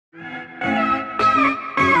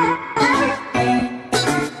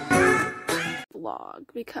vlog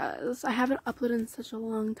because I haven't uploaded in such a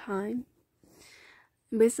long time.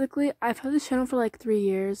 Basically, I've had this channel for like 3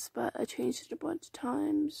 years, but I changed it a bunch of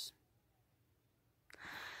times.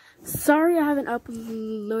 Sorry I haven't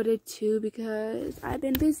uploaded too because I've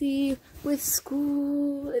been busy with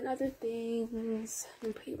school and other things.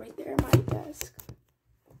 I'm put it right there on my desk.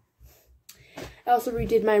 I also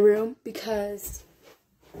redid my room because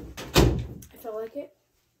I felt like it.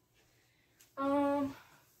 I'm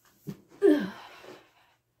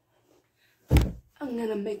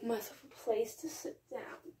gonna make myself a place to sit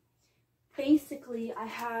down. Basically, I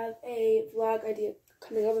have a vlog idea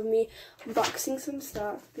coming up of me unboxing some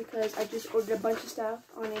stuff because I just ordered a bunch of stuff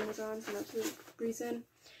on Amazon for no reason.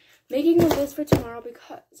 Making a list for tomorrow because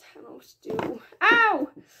I don't know what to do. Ow!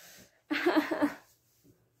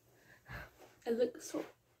 I look so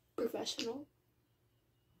professional.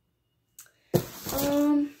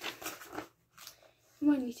 What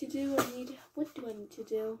do I need to do? What do I need to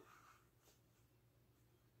do?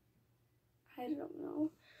 I don't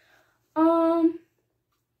know.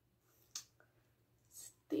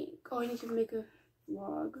 Let's think. Oh, I need to make a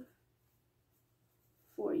vlog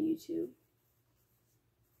for YouTube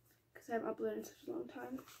because I haven't uploaded in such a long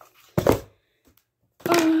time.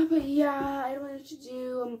 But yeah, I don't know what to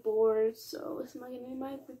do. I'm bored, so this is not gonna be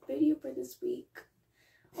my video for this week.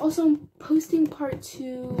 Also, I'm posting part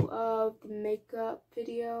 2 of the makeup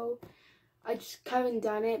video. I just haven't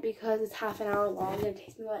done it because it's half an hour long and it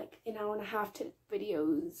takes me like an hour and a half to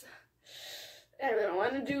videos. I really don't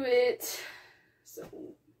want to do it. So,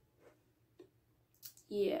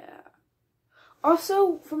 yeah.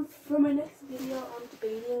 Also, for my next video, I'm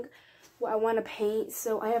debating what I want to paint.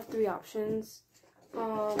 So, I have 3 options.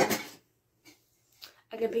 I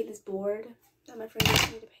can paint this board that my friend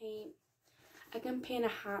asked me to paint. I can paint a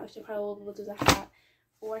hat, which I probably will do the hat.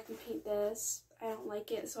 Or I can paint this. I don't like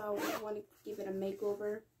it, so I want to give it a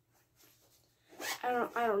makeover. I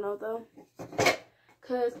don't know though,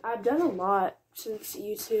 cause I've done a lot since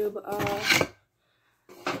YouTube.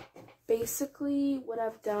 Basically, what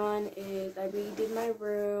I've done is I redid my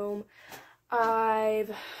room.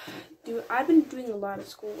 I've been doing a lot of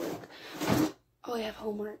schoolwork. Oh, I have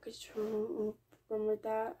homework. I just remembered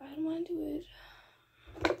that. I don't want to do it.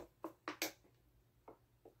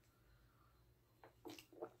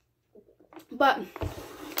 But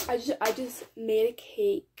I just made a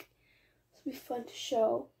cake. This will be fun to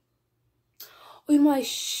show. Oh, you know what I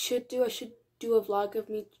should do? I should do a vlog of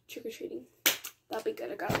me trick-or-treating. That'd be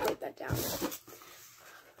good. I gotta write that down.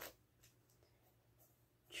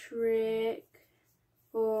 Trick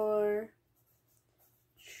or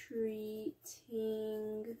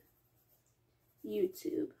treating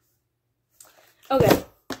YouTube. Okay.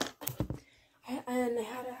 And I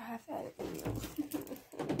had a half-edit video.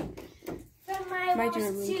 Might do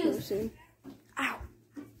a room tour soon. Ow!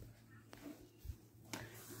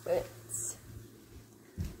 But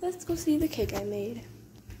let's go see the cake I made.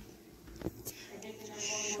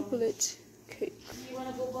 Chocolate cake. Do you want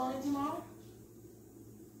to go bowling tomorrow?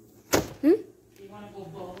 Hmm? Do you want to go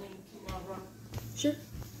bowling tomorrow? Sure.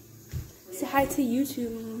 Say hi to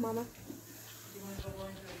YouTube, Mama. Do you want to go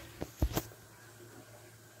bowling today?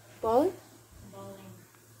 Bowling? Bowling.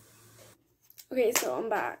 Okay, so I'm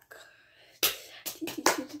back.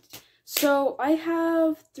 So I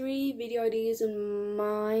have 3 video ideas in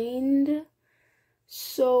mind.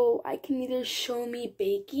 So I can either show me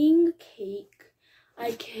baking cake,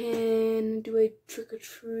 I can do a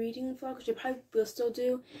trick-or-treating vlog, which I probably will still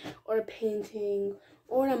do, or a painting,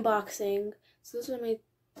 or an unboxing. So those are my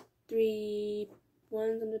 3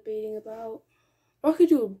 ones I'm debating about. Or I could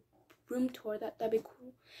do a room tour, that'd be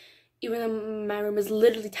cool. Even though my room is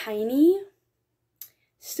literally tiny,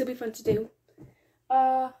 still be fun to do.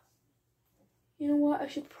 You know what? I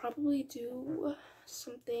should probably do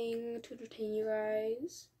something to entertain you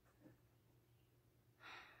guys.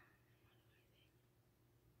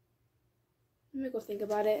 Let me go think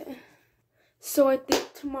about it. So I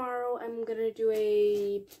think tomorrow I'm gonna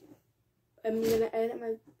edit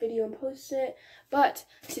my video and post it. But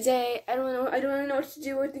today I don't really know what to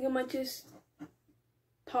do. I think I might just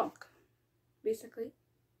talk, basically,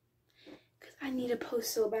 because I need to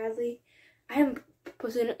post so badly. I haven't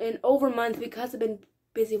posted in over a month because I've been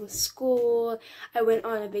busy with school. I went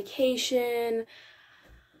on a vacation.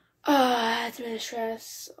 It's been a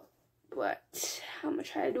stress, but I'm gonna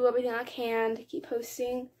try to do everything I can to keep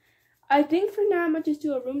posting. I think for now I might just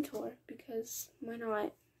do a room tour because why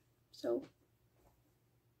not? So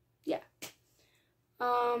yeah,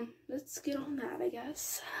 let's get on that, I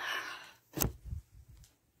guess.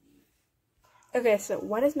 Okay, so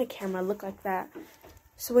why does my camera look like that?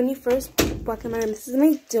 So when you first walk in my room, this is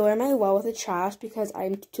my door, my wall with the trash because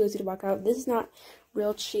I'm too lazy to walk out. This is not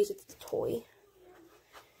real cheese, it's a toy.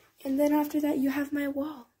 And then after that, you have my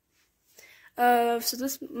wall. So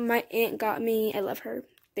this, my aunt got me. I love her.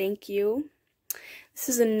 Thank you. This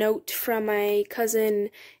is a note from my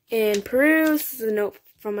cousin in Peru. This is a note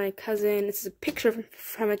from my cousin. This is a picture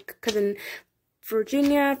from my cousin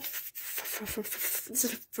Virginia. This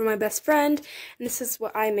is from my best friend, and this is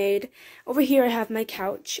what I made. Over here I have my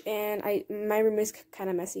couch, and my room is kind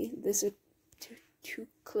of messy. This is two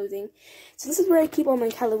clothing. So this is where I keep all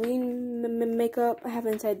my Halloween makeup. I have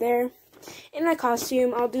it inside there. In my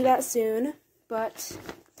costume, I'll do that soon. But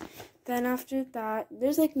then after that,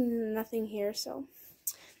 there's like nothing here. So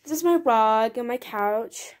this is my rug and my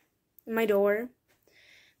couch and my door.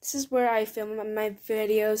 This is where I film my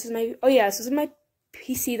videos. This is my, oh yeah, so this is my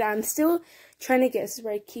PC that I'm still trying to get. This is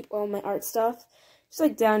where I keep all my art stuff. Just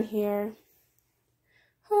like down here.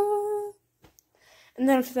 And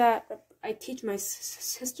then after that, I teach my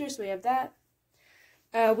sisters, so we have that.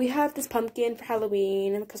 We have this pumpkin for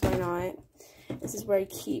Halloween, because why not? This is where I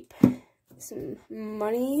keep some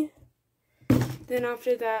money. Then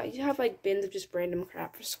after that, you have like bins of just random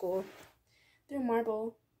crap for school. They're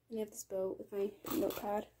marble. And you have this boat with my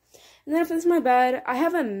notepad. And then after this is my bed. I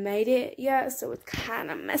haven't made it yet, so it's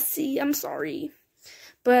kind of messy. I'm sorry.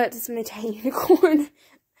 But this is my tiny unicorn.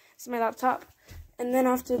 This is my laptop. And then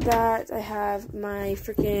after that, I have my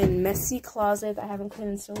freaking messy closet that I haven't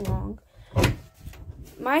cleaned in so long.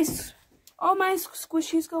 All my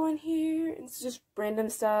squishies go in here. It's just random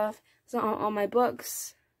stuff. It's not all my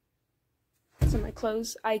books. It's on my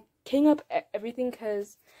clothes. I cleaned up everything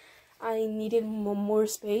because I needed more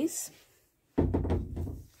space.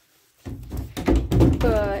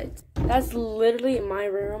 But that's literally my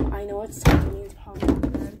room. I know it's tiny. It's probably not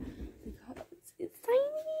good because it's tiny.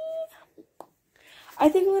 I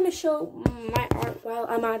think I'm gonna show my art while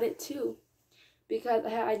I'm at it too, because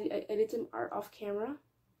I did some art off camera. I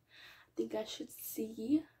think I should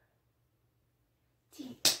see.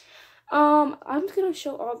 I'm just gonna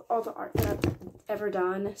show all the art that I've ever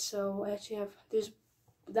done. So I actually have, there's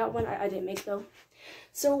that one I didn't make though.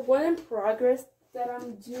 So one in progress that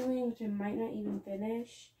I'm doing, which I might not even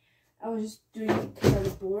finish, I was just doing it because I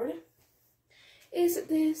was bored, is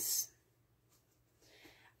this.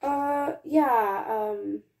 Probably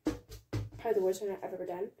the worst one I've ever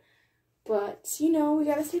done. But, you know, we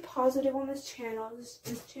gotta stay positive on this channel.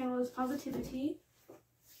 This channel is positivity.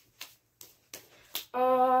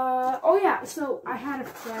 Oh yeah, so I had a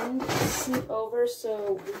friend sleep over,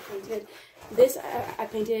 so we painted this. I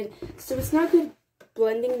painted, so it's not good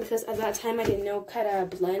blending because at that time I didn't know how to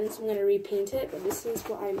blend, so I'm gonna repaint it. But this is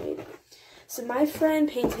what I made. So my friend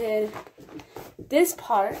painted this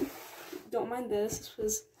part. Don't mind this. This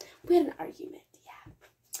was, we had an argument, yeah.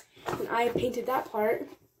 And I painted that part.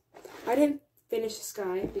 I didn't finish the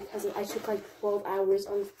sky because I took like 12 hours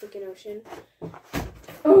on the freaking ocean.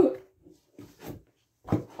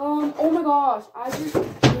 Oh my gosh, I just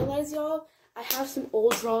realized, y'all, I have some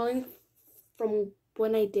old drawings from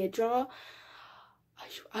when I did draw.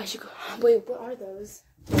 I should go, wait, what are those?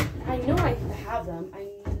 I know I have them. I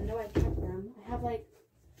know I kept them. I have like,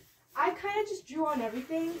 I kind of just drew on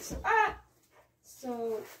everything, so,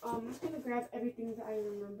 I'm just gonna grab everything that I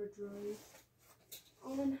remember drawing.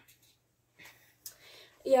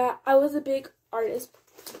 Yeah, I was a big artist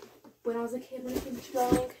when I was a kid when it came to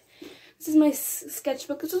drawing. This is my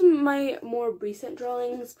sketchbook. This is my more recent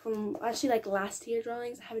drawings from actually like last year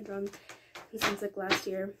drawings. I haven't drawn since like last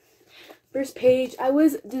year. First page, I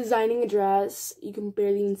was designing a dress. You can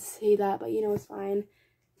barely even say that, but you know it's fine.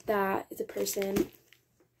 That is a person.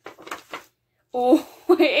 Oh,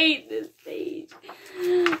 I hate this page.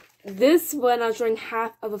 This one, I was drawing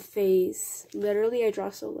half of a face. Literally, I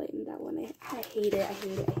draw so light in that one. I hate it. I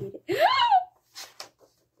hate it. I hate it.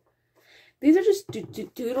 These are just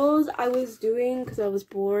doodles I was doing because I was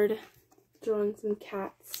bored. Drawing some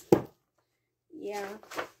cats. Yeah.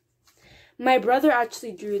 My brother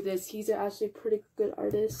actually drew this. He's actually a pretty good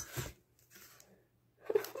artist.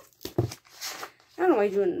 I don't know why I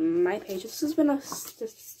drew on my page. This is when I was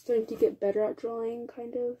just starting to get better at drawing,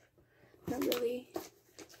 kind of. Not really.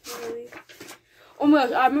 Not really. Oh my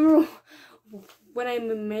gosh, I remember when I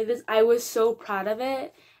made this, I was so proud of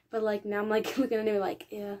it. But like now I'm like looking at it like,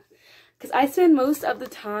 yeah. Because I spend most of the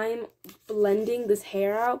time blending this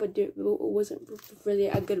hair out, but it wasn't really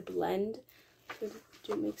a good blend.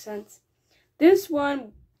 Didn't make sense. This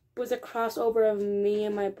one was a crossover of me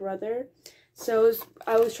and my brother. So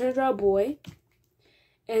I was trying to draw a boy.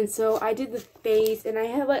 And so I did the face, and I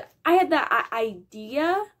had that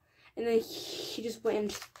idea, and then he just went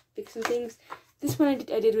and fixed some things. This one I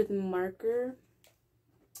did with marker,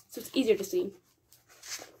 so it's easier to see.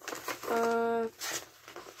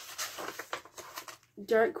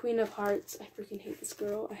 Dark Queen of Hearts. I freaking hate this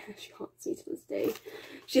girl. She haunts me to this day.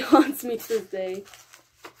 She haunts me to this day.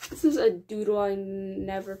 This is a doodle I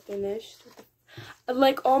never finished.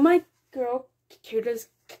 Like, all my girl characters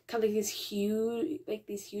have like these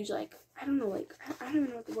huge, like, I don't know, like, I don't even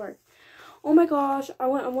know what the word. Oh my gosh, I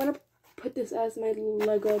want to put this as my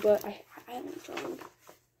Lego, but I haven't drawn.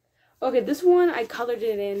 Okay, this one I colored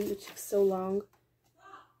it in, which took so long.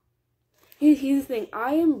 Here's the thing,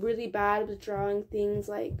 I am really bad with drawing things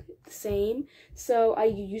like the same, so I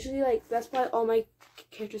usually, like, that's why all my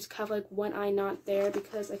characters have like one eye not there,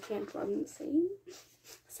 because I can't draw them the same,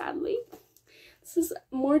 sadly. This is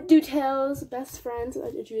more details, best friends. I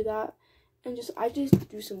drew that, and I just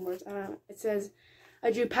drew some words. I don't know. It says, I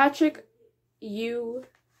drew Patrick, you.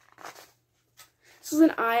 This was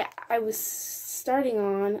an eye I was starting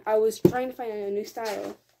on. I was trying to find a new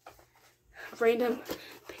style. Random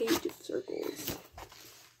page of circles.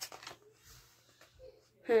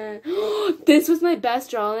 This was my best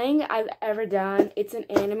drawing I've ever done. It's an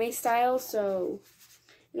anime style, so,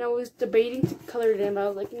 and I was debating to color it in, but I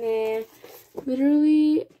was like, nah.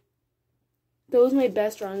 Literally, that was my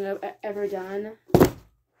best drawing I've ever done.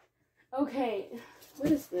 Okay,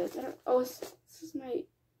 what is this? This is my,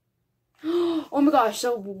 oh my gosh,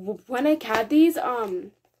 so when I had these,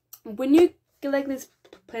 when you get like these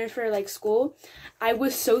planners for like school, I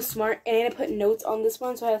was so smart and I put notes on this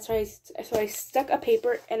one, so I stuck a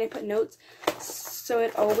paper and I put notes, so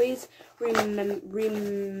it always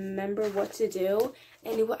remember what to do,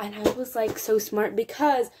 and I was like so smart,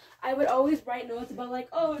 because I would always write notes about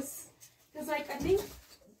like, because like I think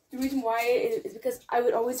the reason why is because I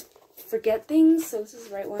would always forget things. So this is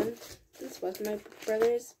the right one. This was my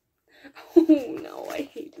brother's. Oh no, I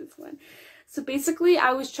hate this one. So basically,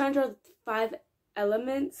 I was trying to draw 5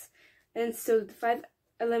 elements, and so the 5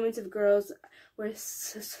 elements of girls were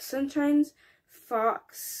sunshines,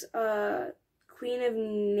 fox, queen of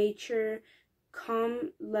nature,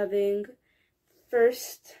 calm, loving,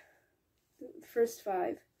 first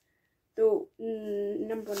 5. The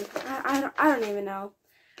number 1, I don't even know.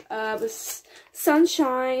 Was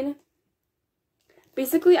sunshine.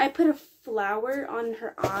 Basically, I put a flower on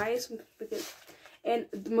her eyes, and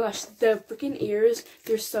gosh, the freaking ears,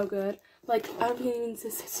 they're so good. Like, I don't even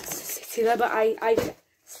say that, but I did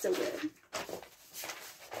so good.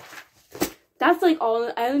 That's like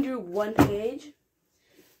all. I only drew 1 page.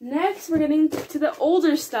 Next, we're getting to the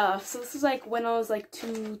older stuff. So this is like when I was like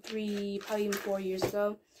 2, 3, probably even 4 years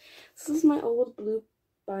ago. This is my old blue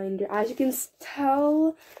binder. As you can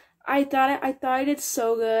tell, I thought I did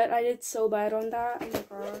so good. I did so bad on that. Oh my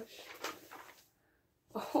gosh.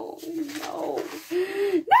 Oh no.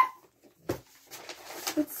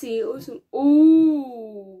 Let's see.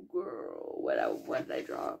 Oh girl, what did I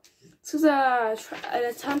draw? This was an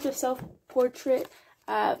attempt of self-portrait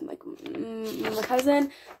of my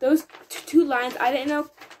cousin. Those 2 lines, I didn't know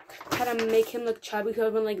how to make him look chubby, so I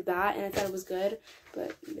went like that, and I thought it was good.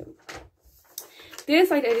 But you know,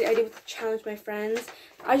 this I did to challenge my friends.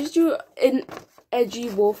 I just drew an edgy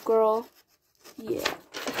wolf girl. Yeah,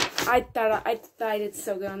 I thought I did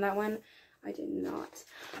so good on that one. I did not.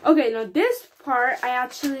 Okay, now this part,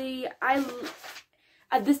 at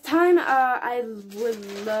this time, I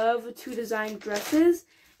would love to design dresses,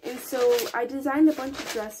 and so I designed a bunch of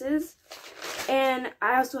dresses, and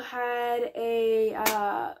I also had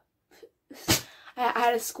I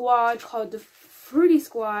had a squad called the Fruity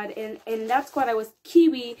Squad, and in that squad I was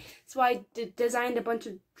Kiwi, so I designed a bunch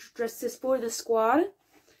of dresses for the squad.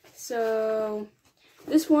 So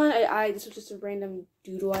this one, this was just a random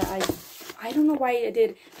doodle. I don't know why I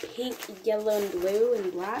did pink, yellow, and blue,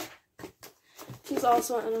 and black. This is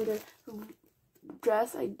also another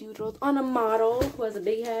dress I doodled on a model who has a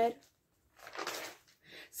big head.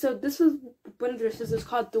 So this was one of the dresses. It's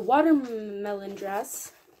called the watermelon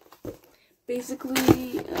dress.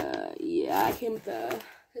 Basically, yeah, I came with I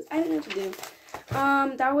didn't know what to do.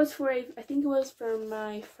 That was for I think it was for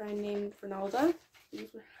my friend named Fernalda.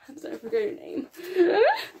 I'm sorry, I forgot your name.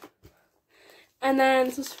 And then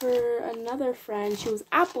this was for another friend. She was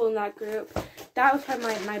Apple in that group. That was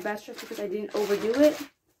probably my best dress because I didn't overdo it.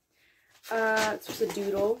 It's just a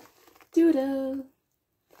doodle. Doodle.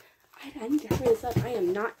 I need to hurry this up. I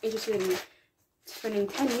am not interested in spending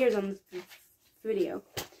 10 years on this video.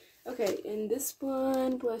 Okay, and this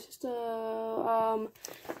one was just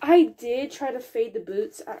I did try to fade the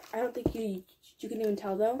boots. I don't think you can even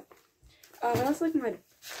tell though. That's like my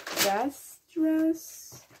best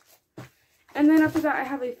dress. And then after that, I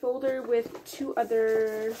have a folder with 2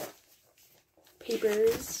 other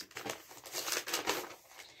papers.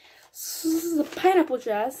 So this is a pineapple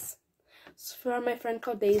dress. It's from my friend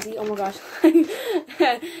called Daisy. Oh my gosh.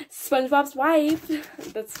 SpongeBob's wife.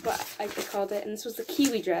 That's what I called it. And this was the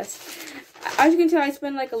kiwi dress. As you can tell, I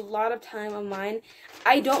spend like a lot of time on mine.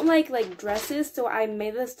 I don't like dresses, so I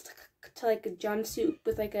made this to like a jumpsuit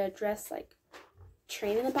with like a dress like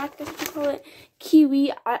train in the back, I guess you call it.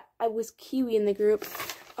 Kiwi. I was Kiwi in the group.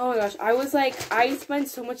 Oh my gosh, I spent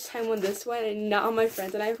so much time on this one and not on my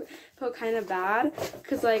friends, and I felt kind of bad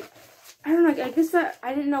because like I don't know, I guess that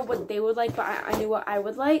I didn't know what they would like, but I knew what I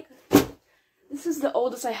would like. This is the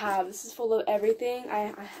oldest I have. This is full of everything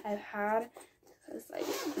I've had. It's like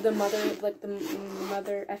the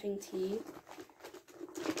mother effing tea.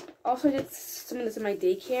 Also, I did some of this in my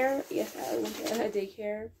daycare. Yes, I went to a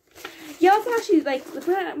daycare. Yeah, let's actually like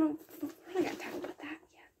we're not gonna talk about that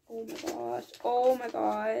yet. Oh my gosh. Oh my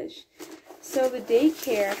gosh. So the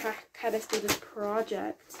daycare had us do this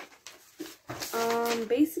project.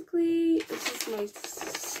 Basically, this is my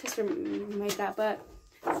sister made that, but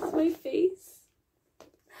this is my face.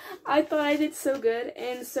 I thought I did so good,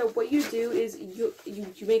 and so what you do is you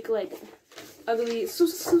make like ugly. So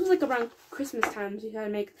this was like around Christmas time, so you gotta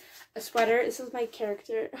make a sweater. This is my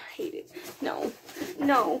character. I hate it. No.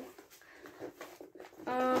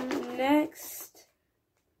 Next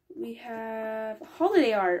we have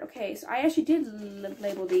holiday art. Okay, so I actually did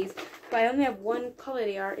label these, but I only have one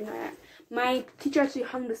holiday art, and my teacher actually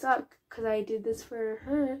hung this up because I did this for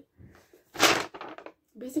her.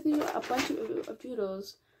 Basically, a bunch of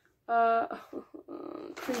doodles.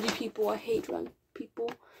 Cringy people. I hate drunk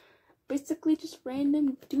people. Basically, just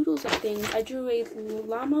random doodles of things. I drew a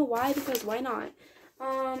llama. Why? Because why not?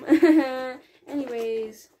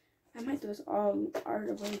 Anyways, I might do this all art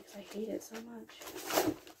away because I hate it so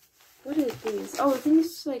much. What is this? Oh, I think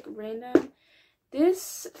this is like random.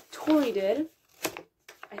 This Tori did,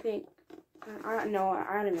 I think. I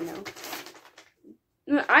don't even know.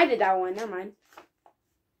 No, I did that one. Never mind.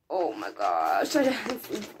 Oh my gosh.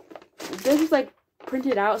 This was like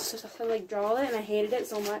printed out, so I like draw it, and I hated it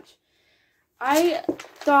so much. I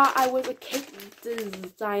thought I was a cake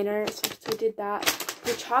designer, so I did that.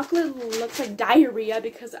 The chocolate looks like diarrhea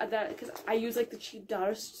because I use like the cheap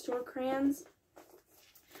dollar store crayons.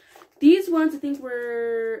 These ones I think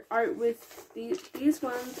were art with these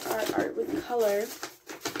ones are art with color.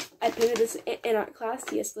 I painted this in art class.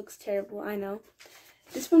 Yes, looks terrible, I know.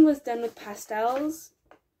 This one was done with pastels.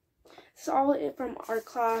 This is all from art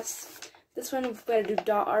class. This one we gotta do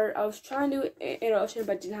dot art. I was trying to do it in Ocean,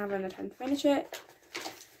 but didn't have enough time to finish it.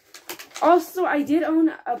 Also, I did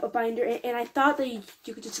own a binder, and I thought that you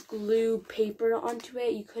could just glue paper onto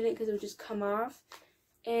it. You couldn't because it would just come off.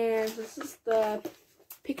 And this is the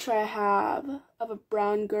picture I have of a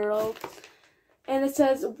brown girl. And it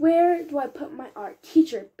says, "Where do I put my art?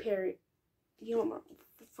 Teacher, period." You know what?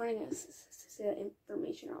 I'm going to say that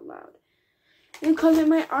information out loud. And because of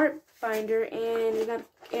my art binder, and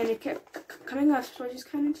it kept coming up, so I just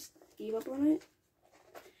kind of just gave up on it.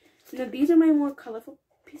 Now these are my more colorful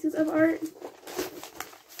pieces of art.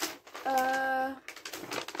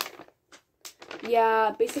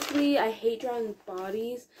 Yeah, basically I hate drawing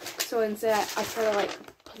bodies, so instead I try to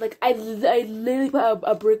like I literally put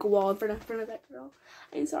a brick wall in front of that girl.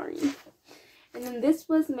 I'm sorry. And then this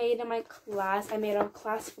was made in my class. I made a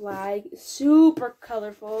class flag, super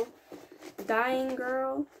colorful. Dying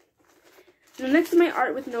girl. And next to my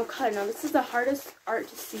art with no color. Now this is the hardest art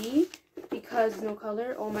to see because no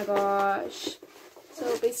color. Oh my gosh.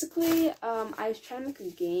 So basically, I was trying to make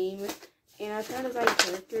a game, and I was trying to design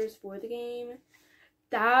characters for the game.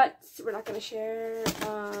 That we're not gonna share.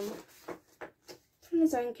 Trying to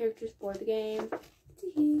design characters for the game.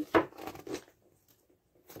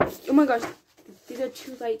 Oh my gosh, these are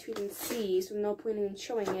too light to even see, so no point in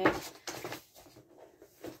showing it.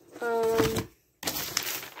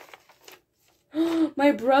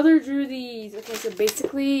 My brother drew these. Okay, so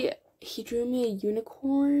basically, he drew me a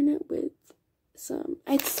unicorn with some.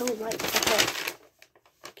 It's so light. Okay,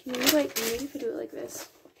 can you maybe if I do it like this,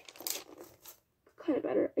 kind of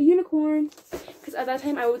better. A unicorn, because at that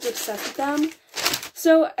time I was obsessed with them.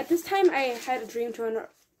 So at this time I had a dream to own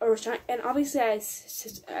a restaurant, and obviously I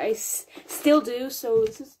still do. So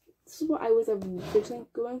this is what I was originally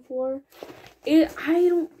going for. I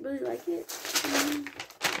don't really like it.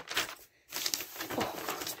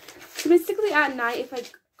 So basically at night, if I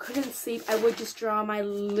couldn't sleep, I would just draw my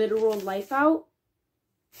literal life out.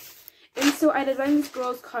 And so I designed this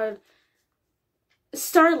girl called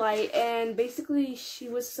Starlight, and basically she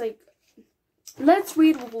was like, let's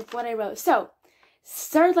read what I wrote. So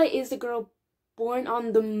Starlight is the girl born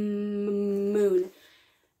on the moon.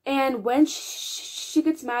 And when she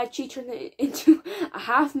gets mad, she turns into a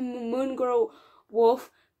half moon girl wolf,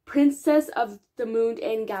 princess of the moon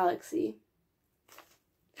and galaxy.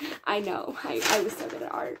 I know, I was so good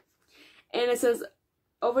at art. And it says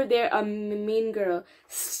over there, a mean girl.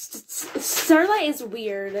 Starlight is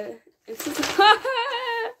weird. It's just, why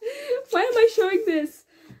am I showing this?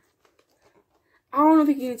 I don't know if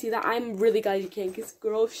you can even see that. I'm really glad you can, because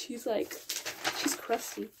girl, she's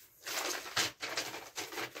crusty.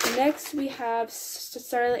 Next, we have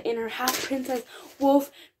Starlight in her half princess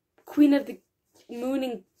wolf, queen of the moon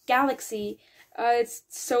and galaxy. It's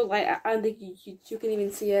so light, I don't think you can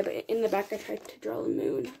even see it, but in the back I tried to draw the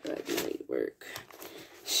moon, but it didn't really work.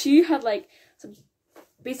 She had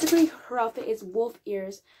basically her outfit is wolf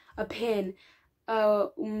ears, a pin,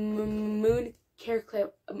 moon hair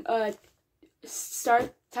clip, star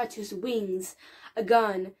tattoos, wings, a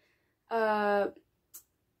gun, a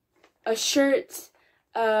shirt,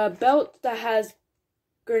 a belt that has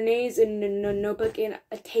grenades and a notebook and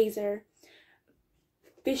a taser,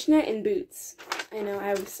 fishnet, and boots. I know,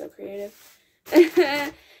 I was so creative.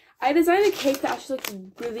 I designed a cake that actually looks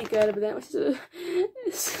really good, but then it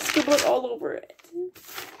was scribbled all over it.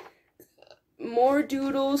 More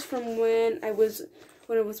doodles from when I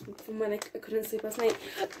couldn't sleep last night.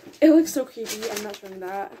 It looks so creepy. I'm not showing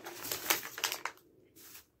that.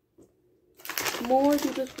 More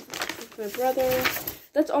doodles with my brother.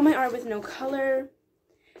 That's all my art with no color.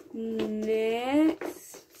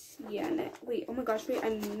 Next. Yeah, wait, oh my gosh, wait, I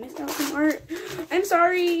missed out some art. I'm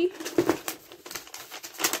sorry.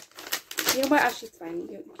 You know what, actually it's fine.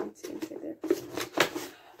 You can see it there.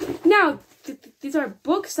 Now, these are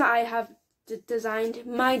books that I have designed.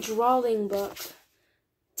 My drawing book.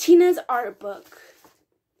 Tina's art book.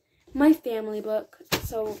 My family book.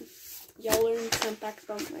 So, y'all learn some facts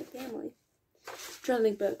about my family.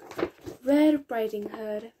 Drawing book. Red Riding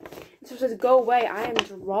Hood. So it says, go away, I am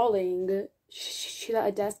drawing. She's at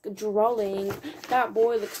a desk drawing. That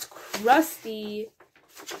boy looks crusty.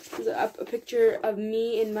 There's a picture of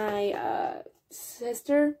me and my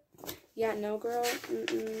sister. Yeah, no girl.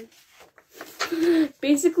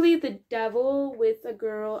 Basically, the devil with a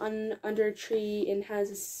girl under a tree and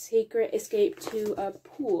has a secret escape to a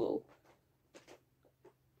pool.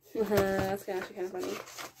 That's actually kind of funny.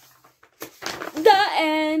 The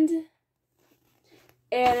end.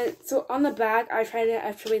 And so on the back, I tried it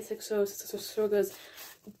actually so it goes ...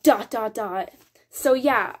 So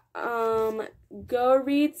yeah, go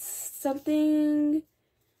read something.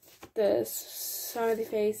 The Song of the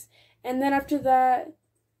Face, and then after that,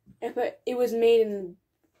 it was made in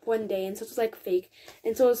one day, and so it's like fake,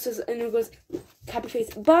 and so it says, and it goes copy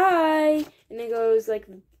face bye, and it goes like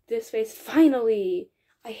this face finally.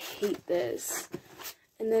 I hate this,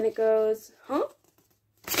 and then it goes huh.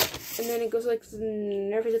 And then it goes like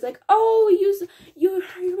nervous. It's like, oh, you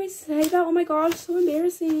heard me say that? Oh my gosh, so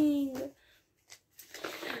embarrassing.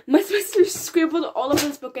 My sister scribbled all over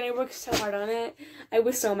this book and I worked so hard on it. I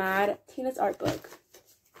was so mad. Tina's art book.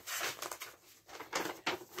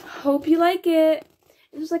 Hope you like it.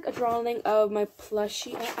 This is like a drawing of my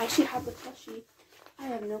plushie. I actually have the plushie. I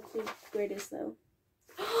have no clue where it is though.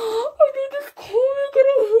 I did this comic and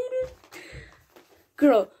I hate it.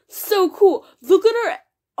 Girl, so cool. Look at her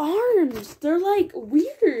arms. They're like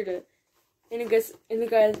weird. And the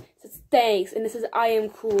guy says thanks, and it says I am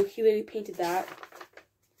cool. He literally painted that.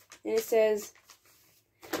 And it says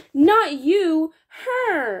not you,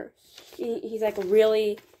 her. He's like,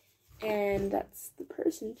 really? And that's the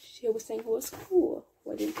person she was saying who was cool,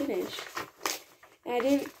 who I didn't finish. And I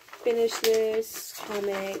didn't finish this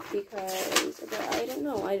comic because I don't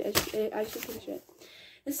know. I should finish it.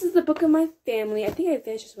 This is the book of my family. I think I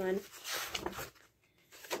finished this one.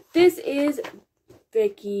 This is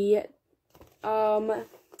Vicky.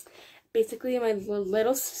 Basically my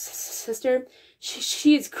little sister.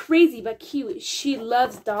 She is crazy but cute. She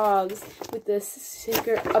loves dogs with the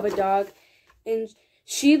secret of a dog, and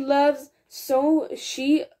she loves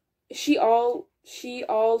she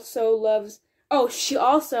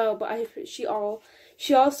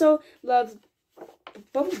also loves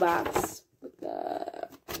bubble baths with the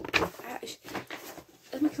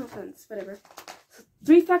it makes no sense, whatever. So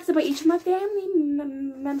 3 facts about each of my family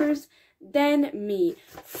members, then me.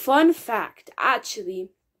 Fun fact, actually,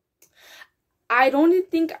 I don't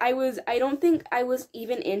think I was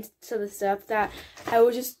even into the stuff that I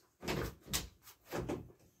was just.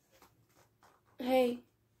 Hey.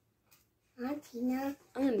 Hi, Tina.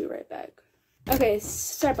 I'm gonna be right back. Okay,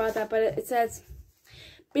 sorry about that, but it says,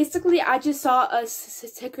 basically, I just saw a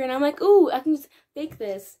sticker and I'm like, ooh, I can just fake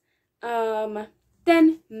this.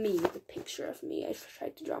 Then me, the picture of me. I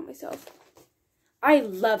tried to draw myself. I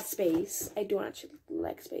love space. I don't actually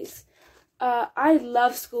like space. I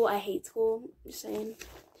love school. I hate school. Just saying.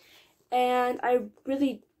 And I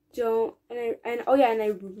really don't. And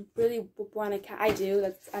I really want a cat. I do.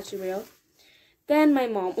 That's actually real. Then my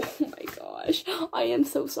mom. Oh my gosh. I am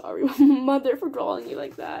so sorry, mother, for drawing you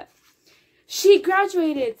like that. She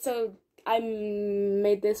graduated, so I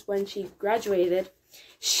made this when she graduated.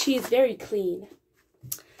 She's very clean.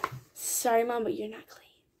 Sorry, Mom, but you're not clean.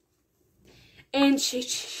 And she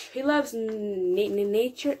loves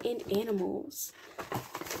nature and animals.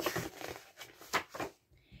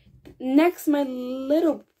 Next, my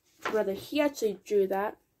little brother, he actually drew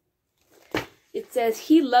that. It says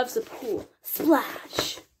he loves the pool.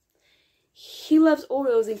 Splash! He loves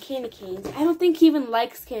Oreos and candy canes. I don't think he even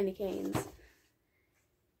likes candy canes.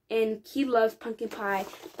 And he loves pumpkin pie.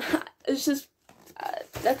 It's just,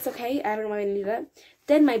 that's okay. I don't know why I didn't do that.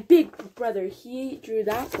 Then my big brother, he drew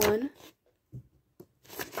that one.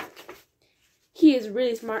 He is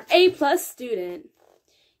really smart. A+ student.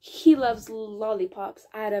 He loves lollipops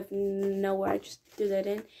out of nowhere. I just threw that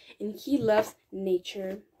in. And he loves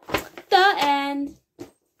nature. The end.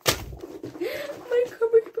 My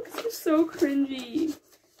comic books are so cringy.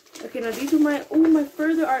 Okay, now these are my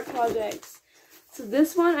further art projects. So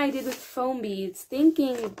this one I did with foam beads,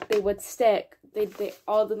 thinking they would stick. They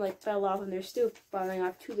all of them like fell off, and they're still falling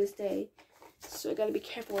off to this day. So I gotta be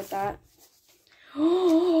careful with that.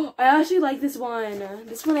 Oh, I actually like this one.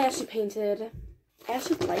 This one I actually painted. I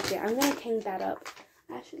actually like it. I'm gonna hang that up.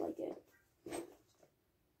 I actually like it.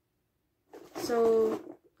 So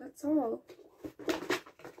that's all.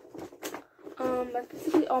 That's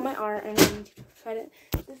basically all my art, and I'm going to credit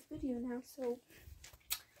this video now. So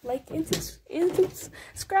like and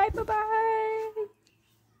subscribe. Bye bye.